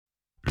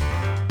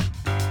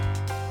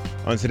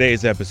On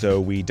today's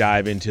episode, we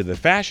dive into the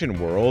fashion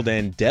world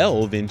and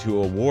delve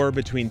into a war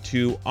between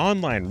two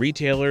online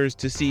retailers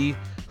to see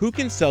who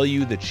can sell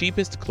you the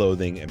cheapest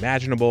clothing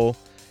imaginable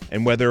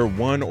and whether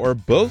one or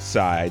both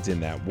sides in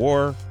that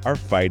war are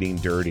fighting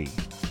dirty.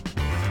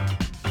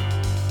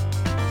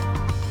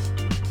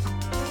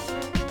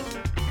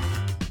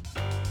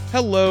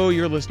 Hello,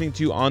 you're listening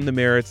to On the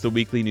Merits, the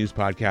weekly news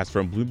podcast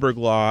from Bloomberg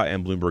Law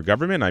and Bloomberg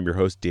Government. I'm your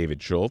host,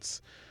 David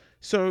Schultz.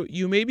 So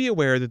you may be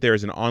aware that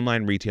there's an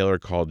online retailer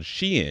called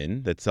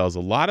Shein that sells a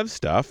lot of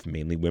stuff,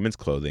 mainly women's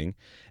clothing,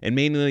 and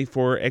mainly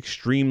for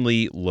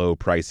extremely low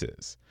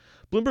prices.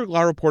 Bloomberg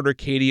Law reporter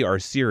Katie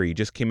Arceri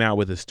just came out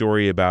with a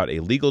story about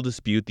a legal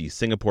dispute the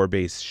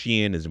Singapore-based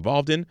Shein is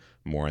involved in.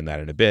 More on that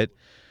in a bit.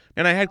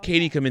 And I had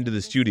Katie come into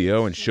the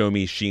studio and show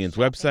me Shein's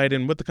website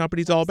and what the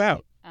company's all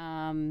about.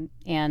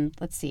 And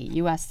let's see,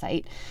 U.S.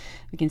 site.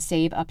 We can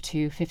save up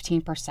to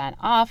 15%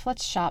 off.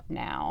 Let's shop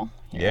now.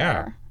 Here.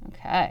 Yeah.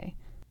 Okay.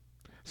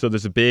 So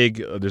there's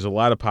a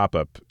lot of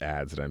pop-up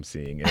ads that I'm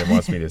seeing, and it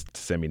wants me to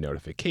send me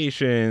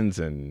notifications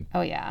and...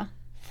 Oh, yeah.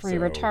 Free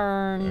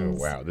returns.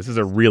 Oh, wow. This is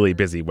a really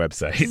busy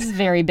website. This is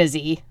very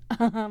busy.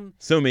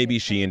 So maybe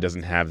Shein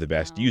doesn't have the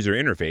best user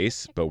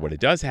interface, but what it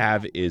does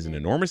have is an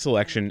enormous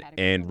selection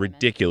and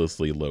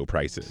ridiculously low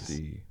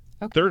prices.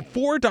 Okay.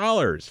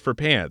 $4 for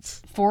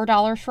pants.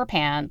 $4 for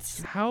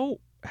pants. How?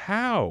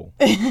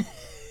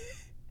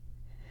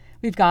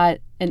 We've got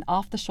an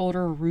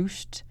off-the-shoulder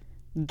ruched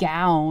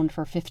gown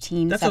for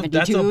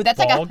 $15.72. That's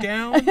a ball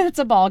gown? It's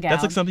a ball gown.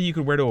 That's like something you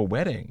could wear to a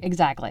wedding.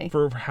 Exactly.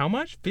 For how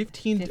much?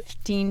 $15?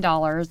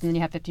 $15, and then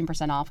you have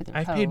 15% off with your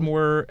code. I paid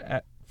more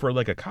for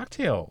like a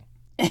cocktail.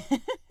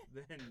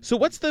 So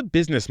what's the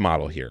business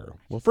model here?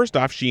 Well, first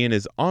off, Shein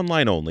is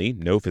online only,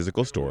 no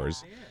physical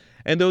stores.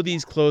 And though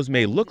these clothes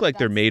may look like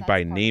they're made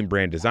by name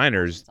brand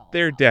designers,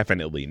 they're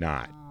definitely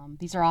not.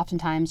 These are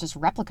oftentimes just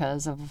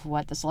replicas of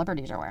what the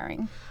celebrities are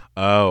wearing.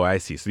 Oh, I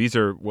see. So these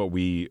are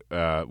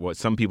what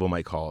some people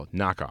might call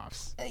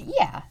knockoffs.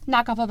 Yeah,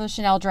 knockoff of a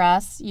Chanel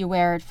dress. You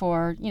wear it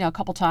for, a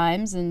couple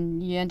times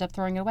and you end up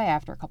throwing it away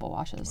after a couple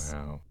washes.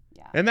 Wow.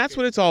 Yeah. And that's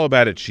what it's all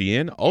about at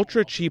Shein,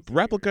 ultra cheap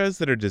replicas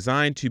that are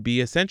designed to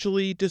be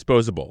essentially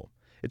disposable.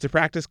 It's a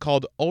practice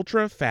called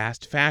ultra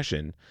fast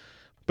fashion.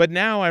 But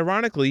now,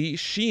 ironically,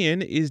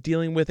 Shein is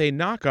dealing with a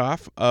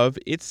knockoff of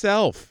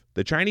itself.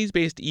 The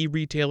Chinese-based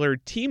e-retailer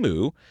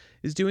Temu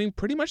is doing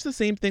pretty much the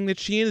same thing that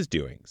Shein is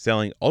doing,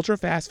 selling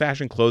ultra-fast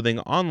fashion clothing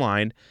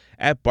online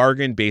at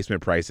bargain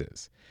basement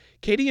prices.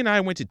 Katie and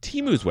I went to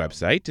Temu's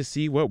website to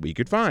see what we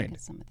could find.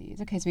 Some of these.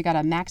 Okay, so we got a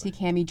maxi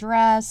cami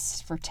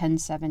dress for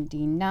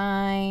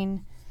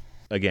 $10.79.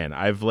 Again,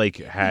 I've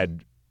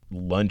had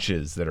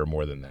lunches that are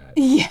more than that.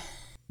 Yeah.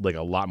 Like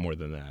a lot more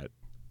than that.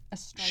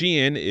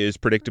 Shein is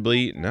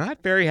predictably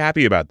not very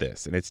happy about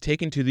this, and it's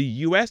taken to the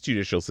U.S.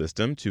 judicial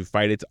system to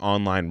fight its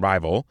online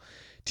rival.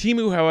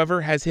 Temu, however,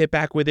 has hit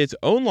back with its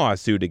own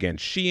lawsuit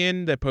against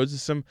Shein that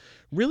poses some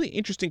really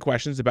interesting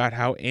questions about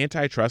how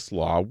antitrust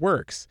law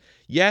works.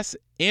 Yes,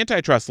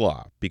 antitrust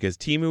law, because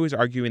Temu is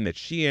arguing that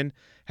Shein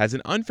has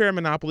an unfair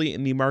monopoly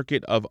in the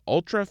market of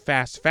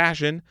ultra-fast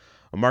fashion,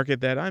 a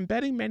market that I'm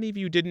betting many of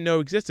you didn't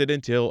know existed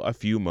until a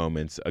few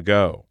moments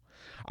ago.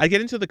 I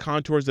get into the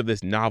contours of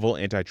this novel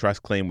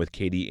antitrust claim with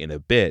Katie in a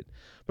bit,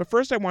 but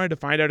first I wanted to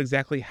find out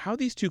exactly how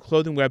these two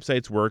clothing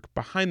websites work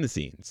behind the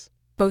scenes.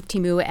 Both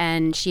Temu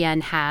and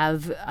Shein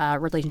have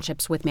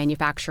relationships with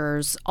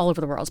manufacturers all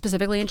over the world,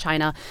 specifically in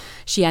China.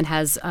 Shein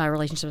has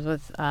relationships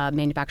with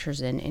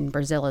manufacturers in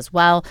Brazil as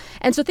well.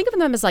 And so think of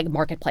them as like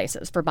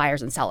marketplaces for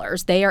buyers and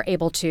sellers. They are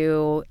able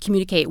to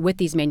communicate with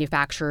these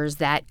manufacturers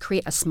that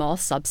create a small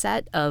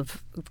subset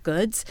of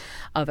goods,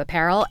 of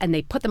apparel, and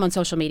they put them on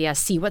social media,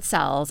 see what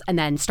sells, and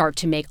then start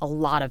to make a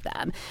lot of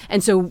them.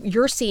 And so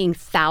you're seeing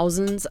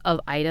thousands of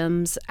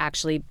items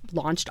actually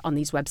launched on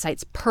these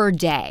websites per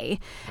day,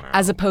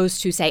 as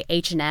opposed to, say,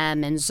 H&M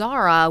and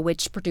Zara,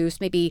 which produce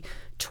maybe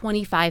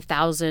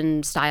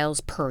 25,000 styles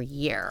per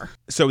year.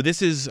 So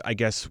this is, I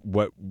guess,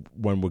 what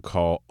one would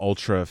call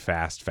ultra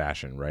fast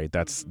fashion, right?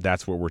 That's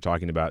what we're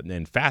talking about. And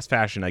then fast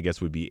fashion, I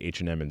guess, would be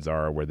H&M and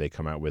Zara, where they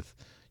come out with,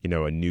 a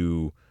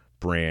new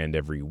brand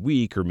every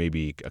week or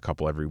maybe a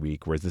couple every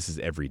week, whereas this is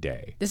every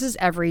day. This is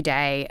every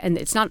day, and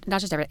it's not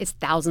just every, it's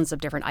thousands of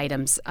different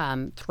items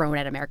thrown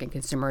at American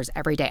consumers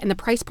every day, and the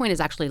price point is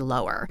actually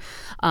lower.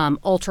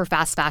 Ultra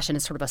fast fashion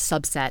is sort of a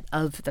subset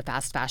of the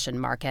fast fashion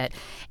market,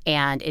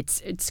 and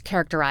it's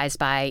characterized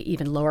by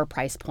even lower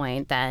price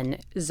point than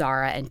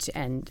Zara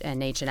and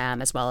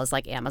H&M, as well as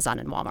like Amazon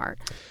and Walmart.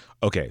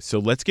 Okay, so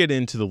let's get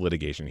into the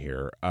litigation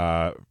here.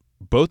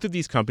 Both of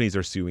these companies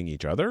are suing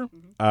each other.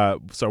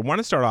 So I want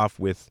to start off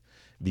with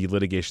the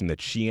litigation that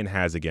Shein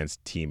has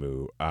against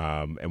Temu,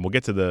 and we'll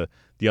get to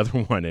the other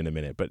one in a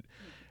minute. But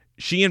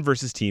Shein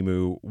versus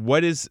Temu,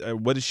 what is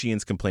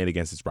Shein's complaint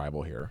against its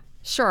rival here?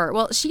 Sure.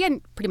 Well,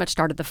 Shein pretty much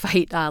started the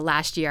fight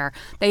last year.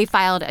 They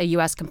filed a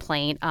U.S.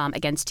 complaint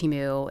against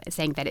Temu,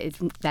 saying that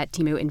that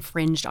Temu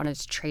infringed on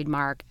its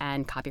trademark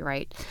and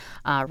copyright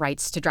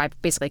rights to drive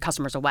basically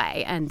customers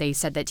away. And they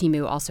said that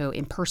Temu also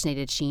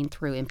impersonated Shein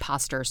through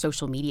imposter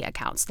social media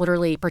accounts,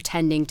 literally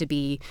pretending to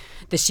be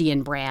the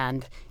Shein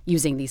brand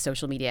using these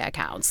social media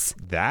accounts.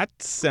 That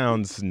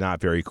sounds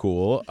not very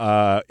cool.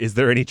 Is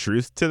there any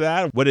truth to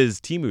that? What is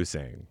Temu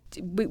saying?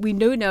 We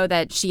do know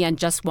that Shein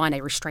just won a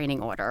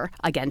restraining order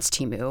against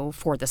Temu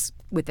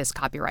with this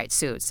copyright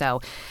suit. So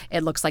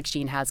it looks like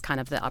Shein has kind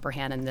of the upper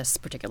hand in this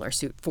particular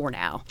suit for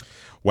now.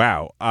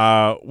 Wow.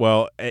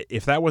 Well,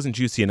 if that wasn't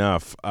juicy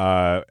enough,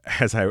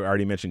 as I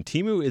already mentioned,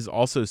 Temu is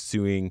also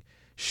suing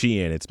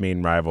Shein, its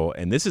main rival,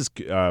 and this is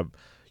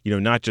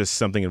not just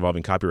something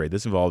involving copyright.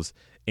 This involves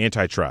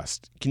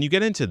antitrust. Can you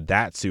get into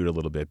that suit a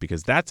little bit?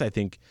 Because that's, I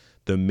think,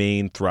 the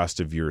main thrust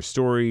of your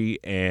story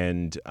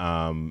and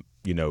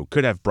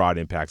could have broad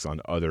impacts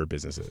on other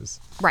businesses.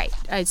 Right.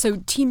 So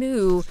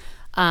Temu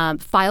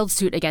filed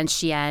suit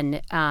against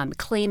Shein,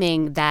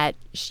 claiming that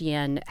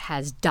Shein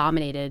has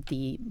dominated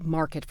the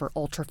market for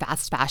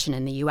ultra-fast fashion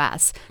in the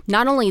U.S.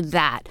 Not only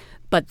that,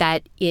 but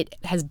that it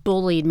has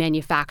bullied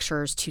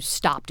manufacturers to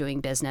stop doing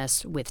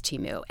business with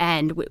Temu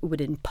and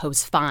would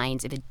impose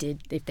fines if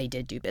they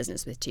did do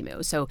business with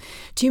Temu. So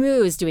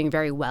Temu is doing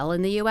very well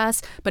in the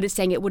U.S., but it's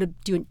saying it would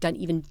have done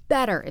even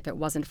better if it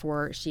wasn't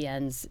for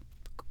Shein's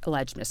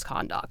alleged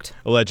misconduct.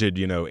 Alleged,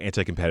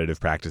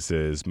 anti-competitive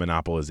practices,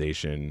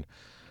 monopolization.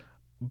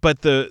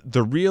 But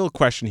the real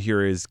question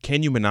here is,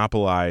 can you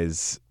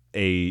monopolize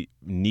a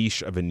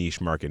niche of a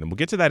niche market? And we'll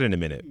get to that in a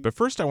minute. But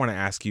first, I want to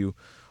ask you,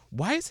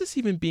 why is this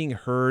even being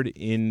heard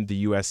in the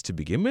U.S. to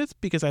begin with?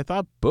 Because I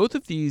thought both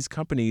of these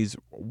companies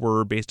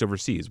were based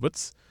overseas.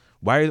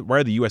 Why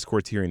are the U.S.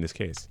 courts hearing this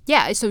case?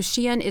 Yeah, so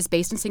Shein is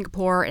based in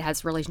Singapore. It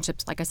has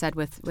relationships, like I said,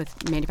 with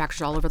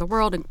manufacturers all over the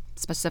world, and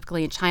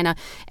specifically in China.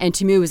 And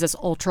Temu is this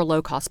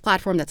ultra-low-cost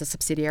platform that's a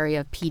subsidiary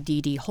of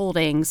PDD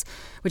Holdings,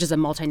 which is a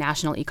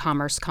multinational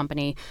e-commerce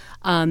company.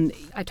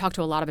 I've talked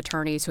to a lot of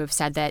attorneys who have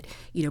said that,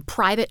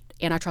 private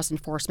antitrust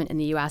enforcement in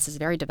the U.S. is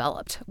very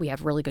developed. We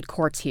have really good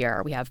courts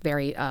here. We have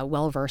very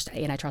well-versed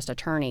antitrust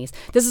attorneys.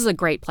 This is a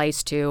great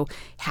place to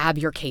have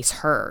your case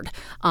heard,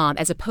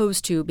 as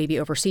opposed to maybe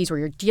overseas where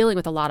you're dealing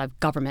with a lot of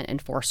government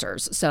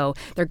enforcers. So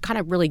they're kind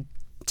of really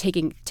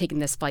taking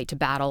this fight to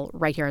battle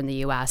right here in the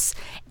U.S.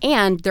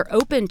 And they're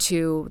open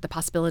to the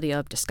possibility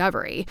of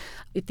discovery.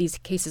 If these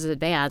cases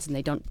advance and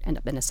they don't end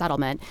up in a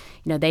settlement,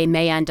 they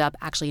may end up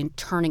actually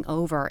turning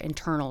over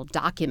internal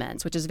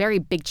documents, which is a very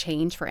big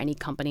change for any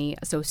company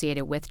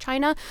associated with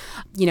China.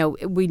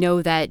 We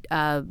know that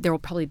there will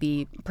probably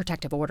be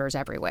protective orders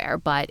everywhere,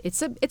 but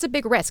it's a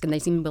big risk, and they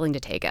seem willing to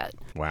take it.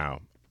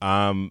 Wow.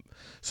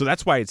 So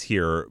that's why it's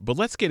here. But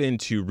let's get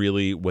into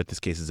really what this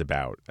case is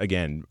about.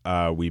 Again,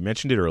 we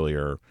mentioned it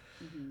earlier.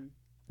 Mm-hmm.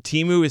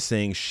 Temu is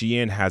saying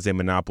Shein has a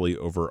monopoly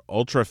over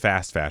ultra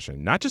fast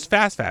fashion, not just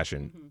fast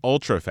fashion, mm-hmm.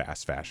 ultra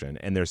fast fashion.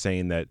 And they're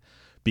saying that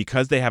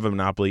because they have a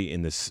monopoly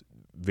in this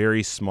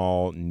very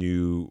small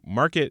new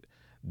market,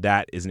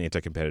 that is an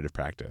anti-competitive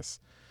practice.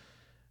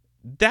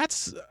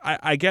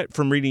 I get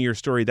from reading your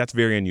story, that's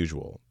very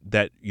unusual.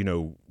 That,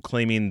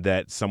 claiming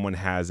that someone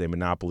has a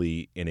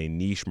monopoly in a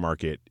niche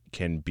market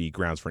can be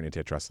grounds for an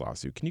antitrust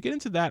lawsuit. Can you get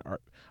into that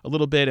a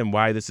little bit and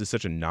why this is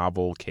such a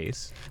novel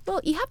case?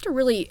 Well, you have to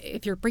really,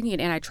 if you're bringing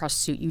an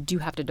antitrust suit, you do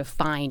have to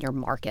define your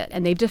market.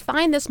 And they've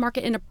defined this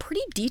market in a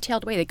pretty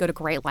detailed way. They go to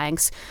great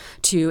lengths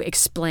to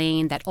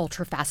explain that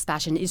ultra fast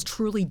fashion is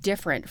truly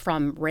different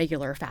from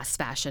regular fast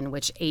fashion,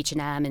 which H&M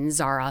and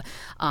Zara,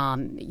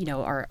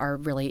 are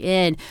really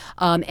in.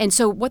 And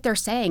so what they're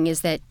saying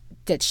is that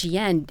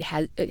Shein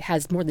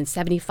has more than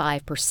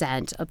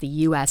 75% of the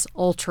U.S.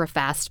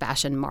 ultra-fast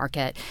fashion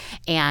market,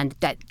 and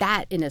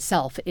that in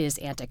itself is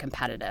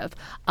anti-competitive.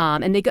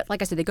 And they go,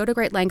 like I said, they go to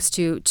great lengths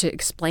to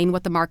explain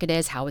what the market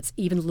is, how it's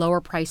even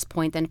lower price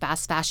point than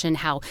fast fashion,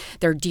 how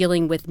they're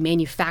dealing with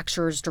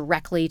manufacturers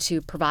directly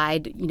to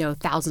provide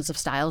thousands of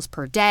styles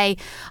per day,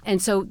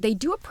 and so they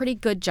do a pretty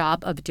good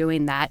job of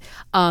doing that.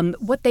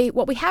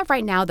 What we have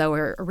right now, though,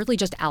 are really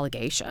just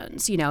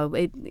allegations.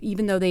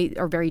 Even though they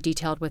are very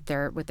detailed with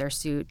their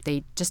suit,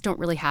 they just don't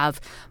really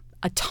have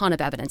a ton of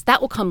evidence.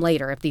 That will come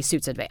later if these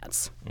suits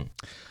advance.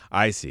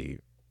 I see.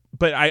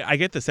 But I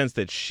get the sense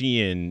that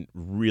Shein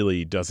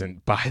really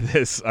doesn't buy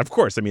this. Of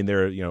course, I mean,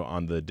 they're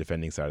on the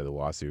defending side of the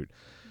lawsuit.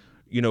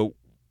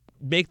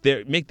 Make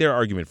their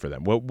argument for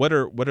them. What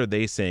are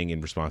they saying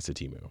in response to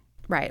Temu?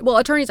 Right. Well,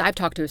 attorneys I've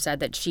talked to have said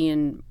that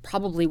Shein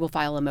probably will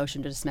file a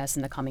motion to dismiss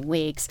in the coming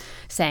weeks,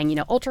 saying,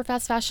 ultra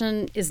fast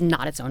fashion is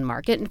not its own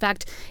market. In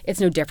fact, it's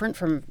no different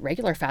from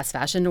regular fast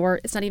fashion, or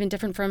it's not even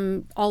different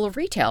from all of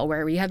retail,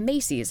 where we have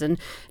Macy's and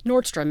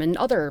Nordstrom and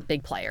other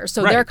big players.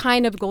 So They're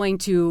kind of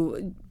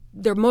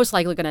they're most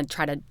likely going to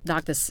try to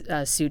knock this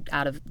suit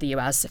out of the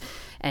U.S.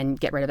 and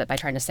get rid of it by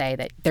trying to say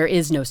that there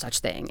is no such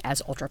thing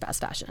as ultra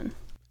fast fashion.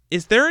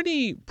 Is there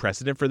any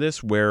precedent for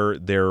this where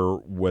there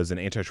was an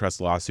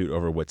antitrust lawsuit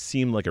over what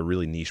seemed like a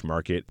really niche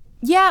market?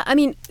 Yeah, I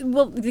mean,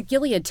 well, the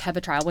Gilead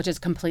Teva trial, which is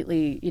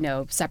completely,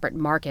 separate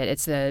market.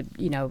 It's the,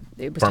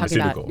 it was talking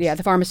about,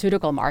 the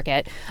pharmaceutical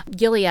market.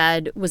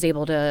 Gilead was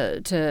able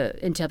to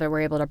Teva were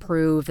able to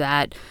prove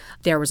that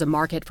there was a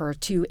market for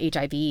 2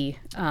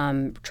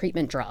 HIV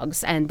treatment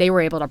drugs, and they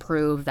were able to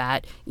prove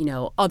that,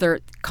 other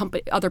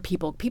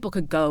people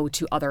could go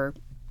to other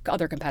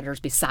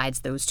competitors besides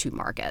those 2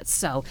 markets.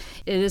 So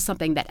it is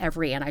something that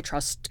every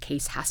antitrust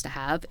case has to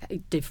have, a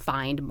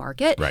defined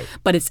market. Right.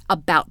 But it's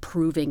about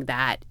proving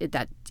that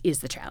is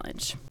the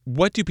challenge.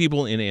 What do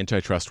people in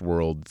antitrust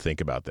world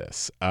think about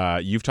this?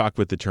 You've talked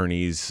with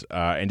attorneys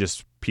and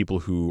just people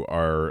who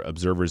are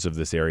observers of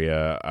this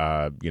area,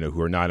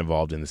 who are not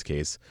involved in this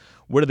case.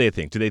 What do they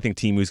think? Do they think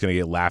Temu's going to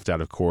get laughed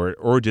out of court,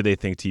 or do they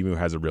think Temu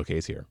has a real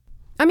case here?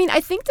 I mean,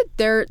 I think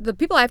that the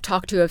people I've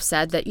talked to have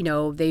said that,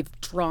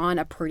 they've drawn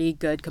a pretty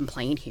good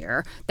complaint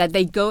here, that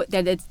they've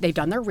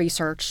done their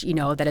research,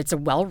 that it's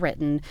well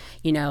written,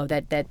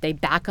 that they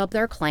back up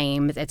their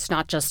claim. It's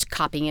not just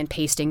copying and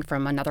pasting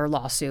from another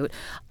lawsuit.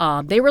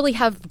 They really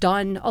have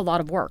done a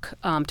lot of work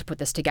to put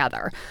this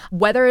together.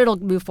 Whether it'll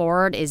move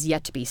forward is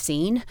yet to be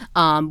seen.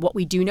 What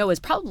we do know is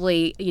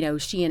probably,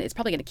 Shein is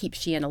probably going to keep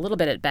Shein a little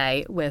bit at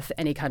bay with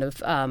any kind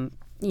of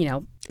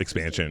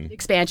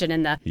expansion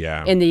in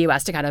the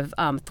U.S. to kind of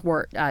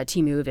thwart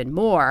Temu even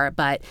more.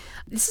 But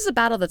this is a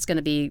battle that's going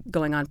to be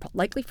going on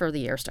likely for the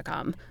years to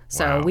come.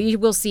 So we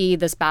will see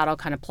this battle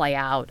kind of play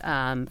out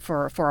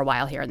for a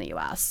while here in the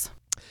U.S.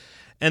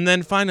 And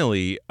then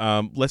finally,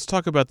 let's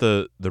talk about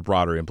the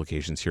broader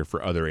implications here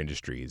for other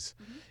industries.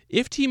 Mm-hmm.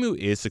 If Temu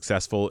is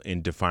successful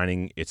in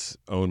defining its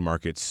own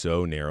market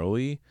so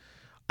narrowly,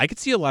 I could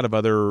see a lot of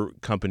other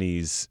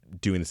companies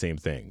doing the same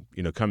thing,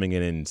 coming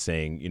in and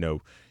saying,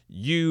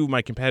 you,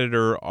 my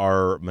competitor,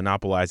 are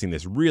monopolizing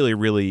this really,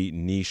 really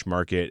niche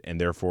market, and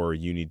therefore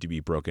you need to be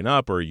broken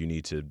up or you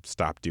need to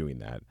stop doing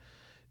that.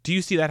 Do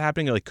you see that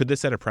happening? Like, could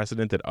this set a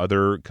precedent that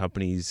other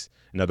companies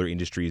and other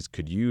industries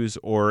could use,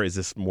 or is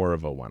this more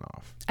of a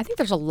one-off? I think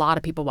there's a lot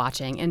of people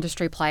watching,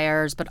 industry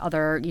players, but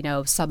other,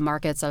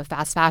 sub-markets of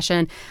fast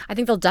fashion. I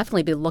think they'll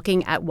definitely be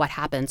looking at what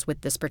happens with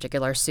this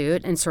particular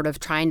suit and sort of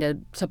trying to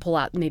pull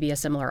out maybe a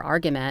similar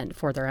argument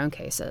for their own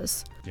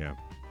cases. Yeah.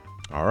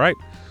 All right.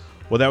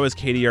 Well, that was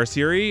Katie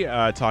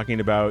Arceri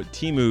talking about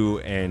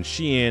Temu and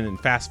Shein and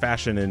fast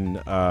fashion and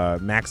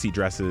maxi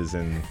dresses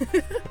and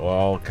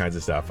all kinds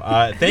of stuff.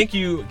 Thank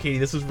you, Katie.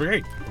 This was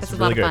great. This was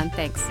really a lot of fun.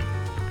 Thanks.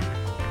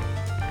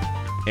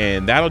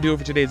 And that'll do it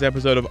for today's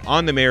episode of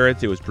On the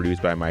Merits. It was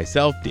produced by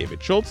myself,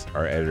 David Schultz.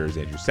 Our editor is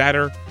Andrew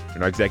Satter.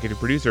 And our executive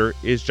producer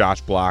is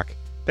Josh Block.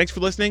 Thanks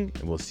for listening,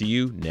 and we'll see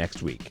you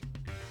next week.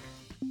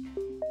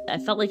 I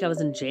felt like I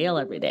was in jail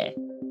every day.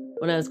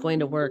 When I was going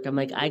to work, I'm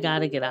like, I got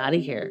to get out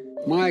of here.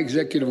 My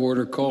executive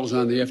order calls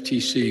on the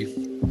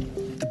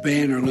FTC to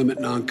ban or limit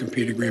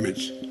non-compete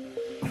agreements.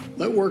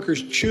 Let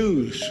workers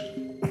choose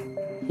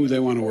who they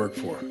want to work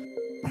for.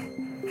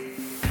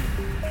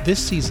 This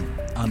season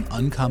on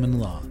Uncommon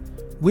Law,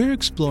 we're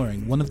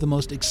exploring one of the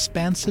most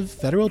expansive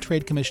Federal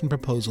Trade Commission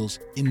proposals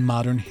in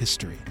modern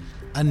history,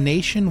 a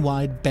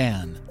nationwide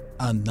ban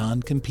on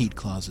non-compete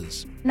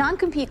clauses.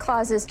 Non-compete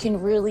clauses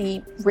can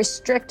really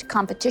restrict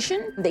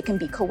competition. They can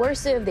be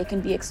coercive, they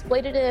can be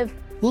exploitative.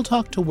 We'll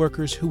talk to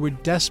workers who were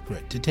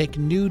desperate to take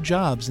new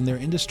jobs in their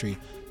industry,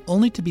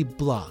 only to be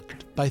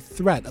blocked by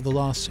threat of a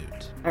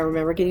lawsuit. I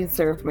remember getting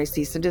served my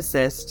cease and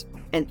desist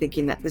and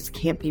thinking that this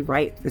can't be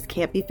right, this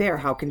can't be fair,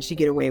 how can she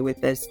get away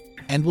with this?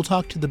 And we'll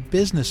talk to the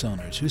business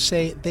owners who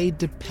say they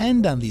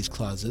depend on these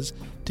clauses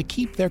to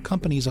keep their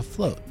companies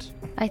afloat.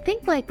 I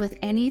think like with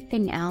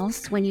anything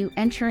else, when you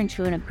enter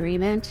into an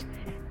agreement,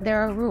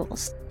 there are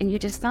rules, and you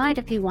decide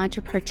if you want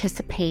to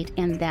participate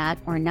in that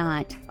or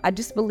not. I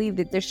just believe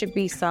that there should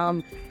be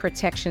some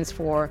protections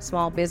for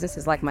small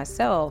businesses like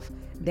myself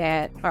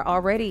that are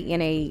already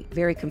in a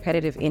very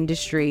competitive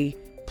industry.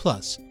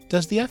 Plus,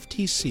 does the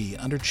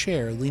FTC under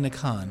Chair Lina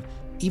Khan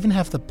even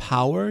have the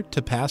power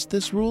to pass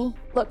this rule?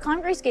 Look,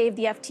 Congress gave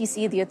the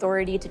FTC the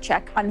authority to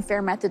check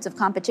unfair methods of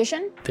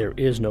competition. There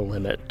is no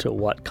limit to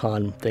what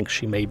Khan thinks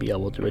she may be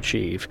able to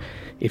achieve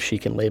if she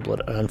can label it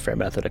an unfair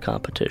method of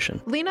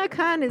competition. Lina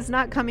Khan is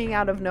not coming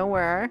out of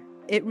nowhere.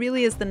 It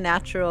really is the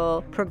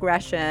natural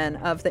progression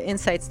of the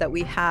insights that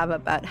we have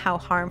about how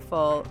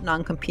harmful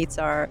non-competes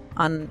are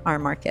on our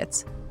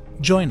markets.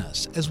 Join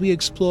us as we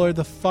explore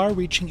the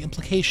far-reaching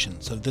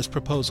implications of this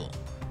proposal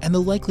and the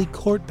likely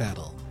court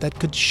battle that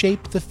could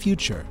shape the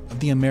future of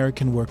the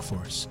American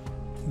workforce.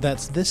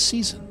 That's this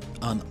season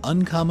on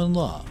Uncommon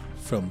Law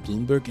from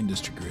Bloomberg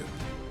Industry Group.